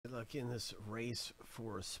luck in this race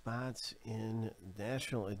for spots in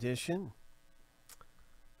National Edition.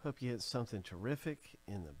 Hope you hit something terrific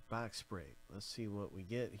in the box break. Let's see what we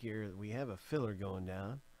get here. We have a filler going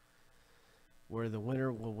down where the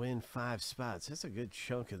winner will win 5 spots. That's a good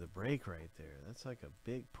chunk of the break right there. That's like a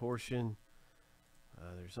big portion.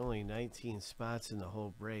 There's only 19 spots in the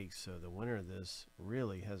whole break, so the winner of this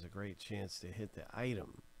really has a great chance to hit the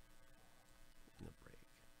item in the break.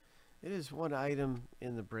 It is one item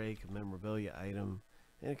in the break, a memorabilia item,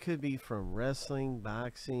 and it could be from wrestling,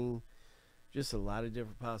 boxing, just a lot of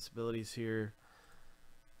different possibilities here.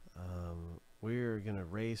 We're going to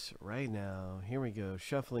race right now. Here we go,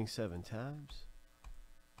 shuffling 7 times.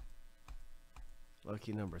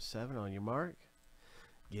 Lucky number 7 on your mark.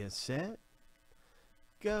 Get set.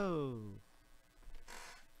 Go.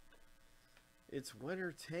 It's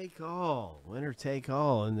winner take all. Winner take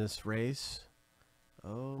all in this race.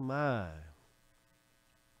 Oh my.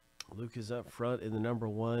 Luke is up front in the number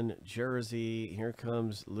 1 jersey. Here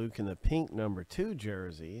comes Luke in the pink number 2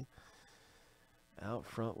 jersey. Out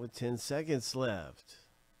front with 10 seconds left.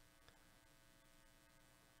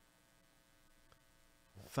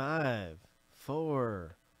 5,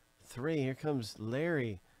 4, 3. Here comes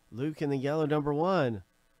Larry. Luke in the yellow number 1.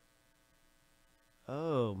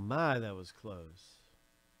 Oh my, that was close.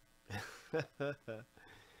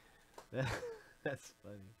 That's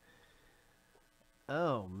funny.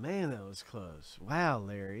 Oh man, that was close. Wow,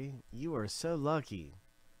 Larry, you are so lucky.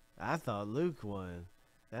 I thought Luke won.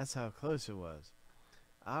 That's how close it was.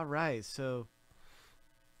 All right, so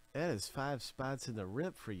that is 5 spots in the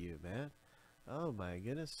rip for you, man. Oh my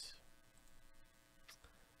goodness.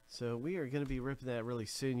 So we are going to be ripping that really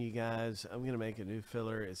soon, you guys. I'm going to make a new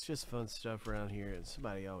filler. It's just fun stuff around here, and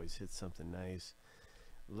somebody always hits something nice.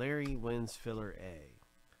 Larry wins filler A.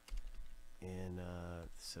 And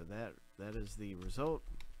so that is the result.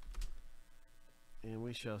 And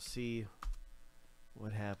we shall see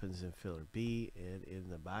what happens in filler B and in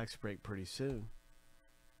the box break pretty soon.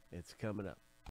 It's coming up.